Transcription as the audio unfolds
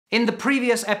In the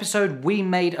previous episode, we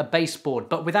made a baseboard,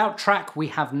 but without track, we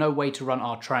have no way to run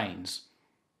our trains.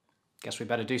 Guess we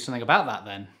better do something about that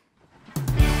then.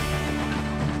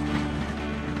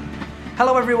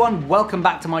 Hello everyone, welcome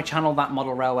back to my channel, That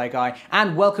Model Railway Guy,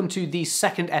 and welcome to the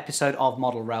second episode of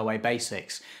Model Railway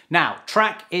Basics. Now,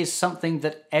 track is something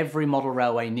that every model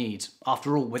railway needs.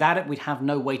 After all, without it, we'd have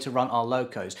no way to run our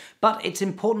locos, but it's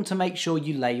important to make sure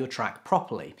you lay your track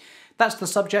properly. That's the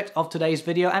subject of today's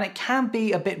video, and it can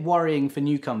be a bit worrying for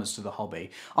newcomers to the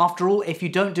hobby. After all, if you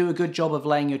don't do a good job of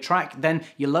laying your track, then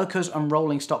your locos and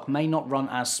rolling stock may not run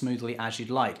as smoothly as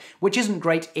you'd like, which isn't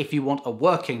great if you want a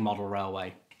working model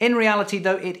railway. In reality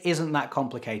though, it isn't that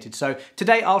complicated, so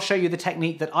today I'll show you the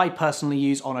technique that I personally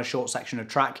use on a short section of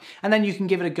track, and then you can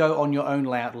give it a go on your own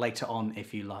layout later on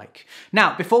if you like.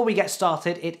 Now, before we get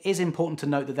started, it is important to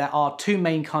note that there are two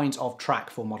main kinds of track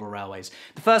for model railways.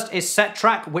 The first is set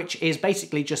track, which is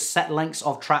basically just set lengths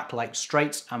of track like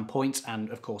straights and points and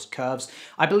of course curves.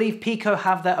 I believe Pico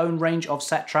have their own range of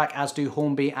set track, as do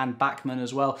Hornby and Bachmann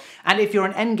as well. And if you're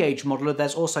an N-gauge modeler,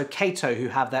 there's also Kato who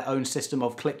have their own system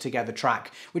of clip together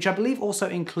track, which I believe also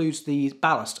includes the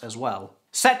ballast as well.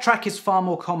 Set track is far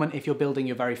more common if you're building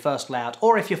your very first layout,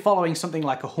 or if you're following something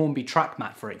like a Hornby track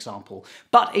mat, for example.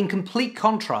 But in complete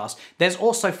contrast, there's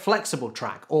also flexible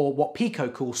track, or what Pico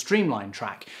calls streamlined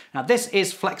track. Now this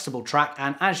is flexible track,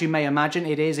 and as you may imagine,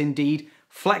 it is indeed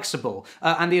flexible.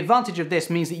 And the advantage of this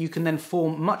means that you can then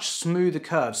form much smoother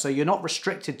curves, so you're not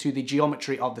restricted to the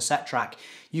geometry of the set track.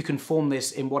 You can form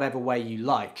this in whatever way you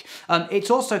like.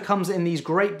 It also comes in these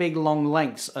great big long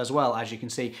lengths as well, as you can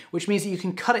see, which means that you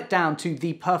can cut it down to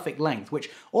the perfect length, which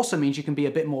also means you can be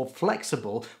a bit more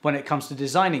flexible when it comes to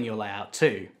designing your layout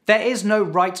too. There is no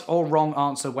right or wrong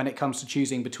answer when it comes to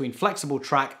choosing between flexible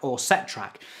track or set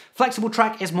track. Flexible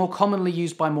track is more commonly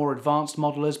used by more advanced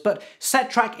modelers, but set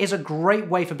track is a great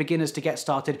way for beginners to get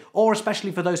started, or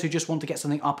especially for those who just want to get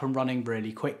something up and running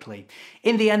really quickly.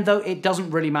 In the end though, it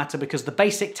doesn't really matter because the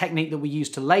basic technique that we use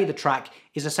to lay the track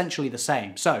is essentially the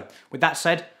same. So, with that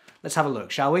said, let's have a look,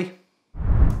 shall we?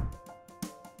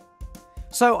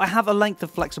 So I have a length of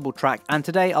flexible track, and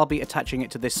today I'll be attaching it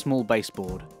to this small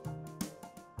baseboard.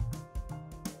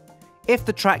 If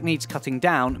the track needs cutting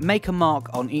down, make a mark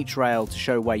on each rail to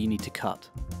show where you need to cut.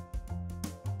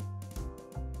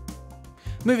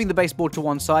 Moving the baseboard to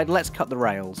one side, let's cut the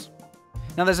rails.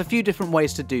 Now there's a few different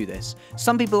ways to do this.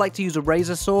 Some people like to use a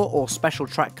razor saw or special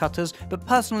track cutters, but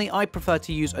personally I prefer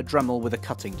to use a Dremel with a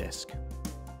cutting disc.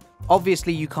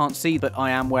 Obviously you can't see, but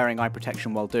I am wearing eye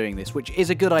protection while doing this, which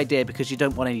is a good idea because you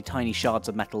don't want any tiny shards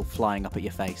of metal flying up at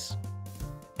your face.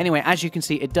 Anyway, as you can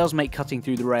see, it does make cutting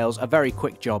through the rails a very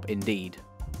quick job indeed.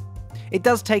 It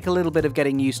does take a little bit of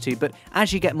getting used to, but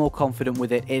as you get more confident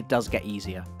with it, it does get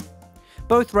easier.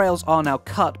 Both rails are now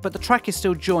cut, but the track is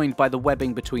still joined by the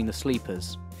webbing between the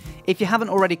sleepers. If you haven't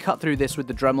already cut through this with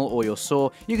the Dremel or your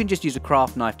saw, you can just use a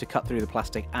craft knife to cut through the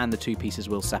plastic and the two pieces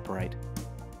will separate.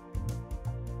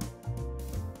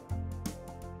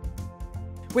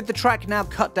 With the track now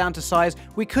cut down to size,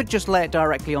 we could just lay it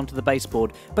directly onto the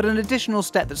baseboard, but an additional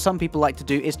step that some people like to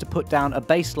do is to put down a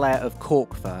base layer of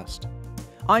cork first.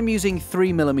 I'm using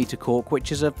 3mm cork,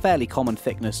 which is a fairly common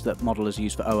thickness that modelers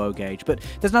use for 00 gauge, but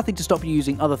there's nothing to stop you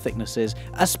using other thicknesses,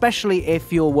 especially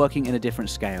if you're working in a different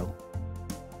scale.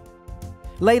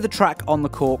 Lay the track on the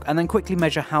cork and then quickly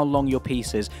measure how long your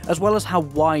piece is, as well as how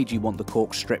wide you want the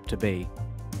cork strip to be.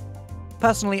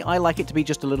 Personally, I like it to be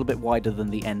just a little bit wider than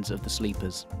the ends of the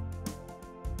sleepers.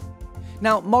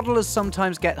 Now, modelers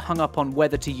sometimes get hung up on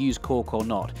whether to use cork or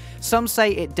not. Some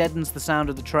say it deadens the sound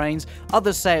of the trains,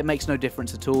 others say it makes no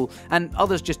difference at all, and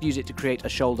others just use it to create a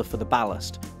shoulder for the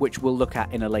ballast, which we'll look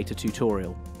at in a later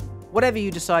tutorial. Whatever you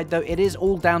decide though, it is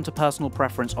all down to personal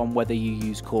preference on whether you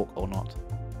use cork or not.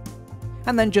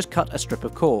 And then just cut a strip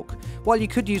of cork. While you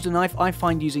could use a knife, I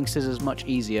find using scissors much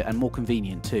easier and more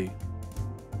convenient too.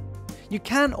 You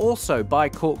can also buy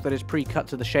cork that is pre-cut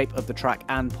to the shape of the track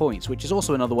and points, which is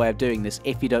also another way of doing this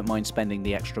if you don't mind spending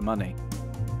the extra money.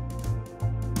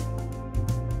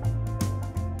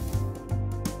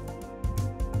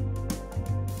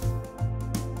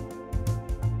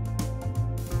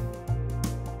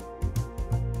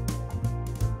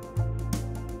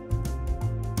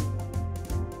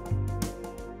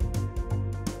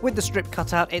 With the strip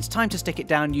cut out, it's time to stick it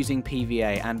down using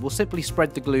PVA, and we'll simply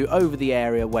spread the glue over the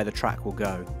area where the track will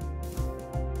go.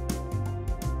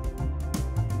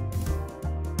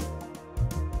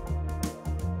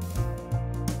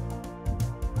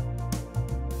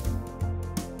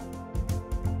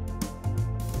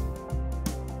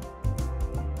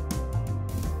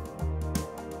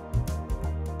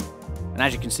 And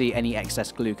as you can see, any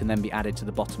excess glue can then be added to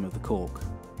the bottom of the cork.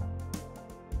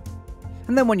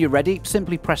 And then when you're ready,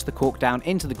 simply press the cork down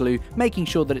into the glue, making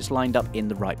sure that it's lined up in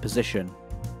the right position.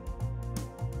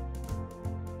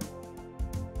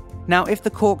 Now, if the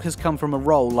cork has come from a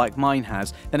roll like mine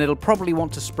has, then it'll probably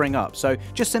want to spring up, so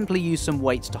just simply use some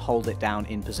weights to hold it down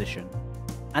in position.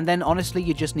 And then honestly,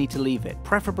 you just need to leave it,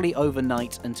 preferably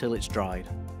overnight until it's dried.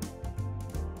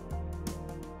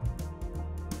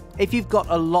 If you've got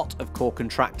a lot of cork and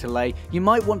track to lay, you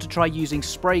might want to try using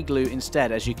spray glue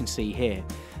instead, as you can see here.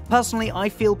 Personally, I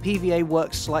feel PVA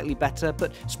works slightly better,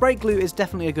 but spray glue is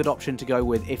definitely a good option to go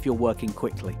with if you're working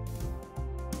quickly.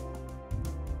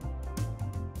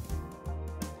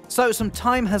 So some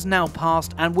time has now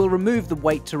passed, and we'll remove the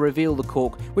weight to reveal the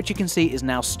cork, which you can see is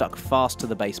now stuck fast to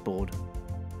the baseboard.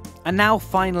 And now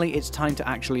finally it's time to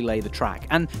actually lay the track,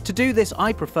 and to do this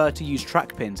I prefer to use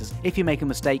track pins, as if you make a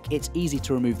mistake it's easy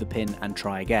to remove the pin and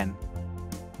try again.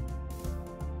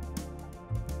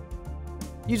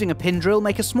 Using a pin drill,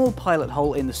 make a small pilot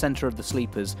hole in the centre of the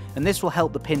sleepers, and this will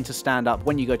help the pin to stand up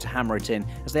when you go to hammer it in,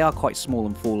 as they are quite small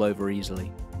and fall over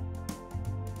easily.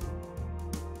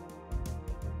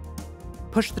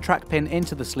 Push the track pin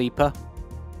into the sleeper,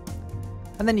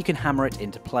 and then you can hammer it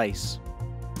into place.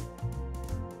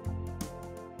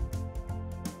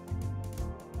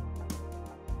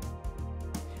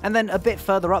 And then a bit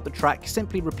further up the track,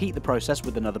 simply repeat the process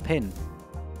with another pin.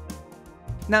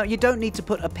 Now, you don't need to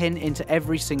put a pin into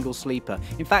every single sleeper.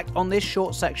 In fact, on this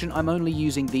short section I'm only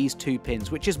using these 2 pins,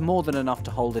 which is more than enough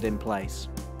to hold it in place.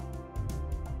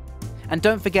 And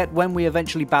don't forget, when we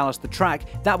eventually ballast the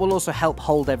track, that will also help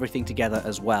hold everything together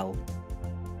as well.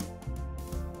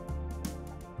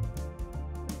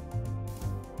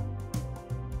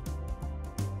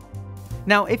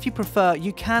 Now, if you prefer,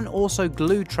 you can also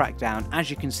glue track down,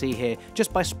 as you can see here,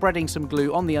 just by spreading some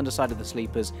glue on the underside of the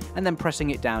sleepers and then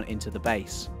pressing it down into the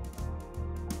base.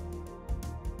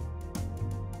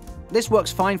 This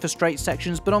works fine for straight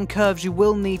sections, but on curves you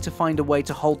will need to find a way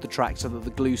to hold the track so that the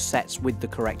glue sets with the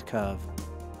correct curve.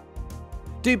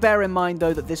 Do bear in mind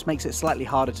though that this makes it slightly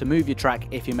harder to move your track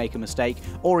if you make a mistake,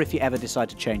 or if you ever decide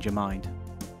to change your mind.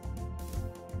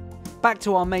 Back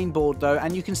to our main board though,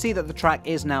 and you can see that the track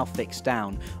is now fixed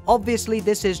down. Obviously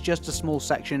this is just a small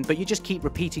section, but you just keep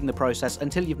repeating the process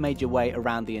until you've made your way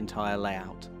around the entire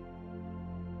layout.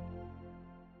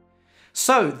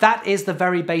 So that is the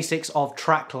very basics of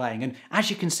track laying, and as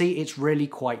you can see it's really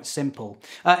quite simple.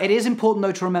 It is important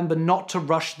though to remember not to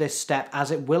rush this step, as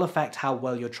it will affect how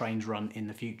well your trains run in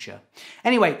the future.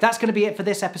 Anyway, that's going to be it for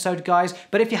this episode guys,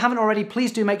 but if you haven't already,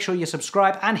 please do make sure you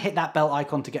subscribe and hit that bell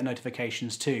icon to get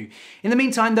notifications too. In the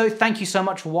meantime though, thank you so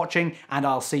much for watching, and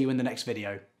I'll see you in the next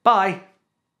video. Bye!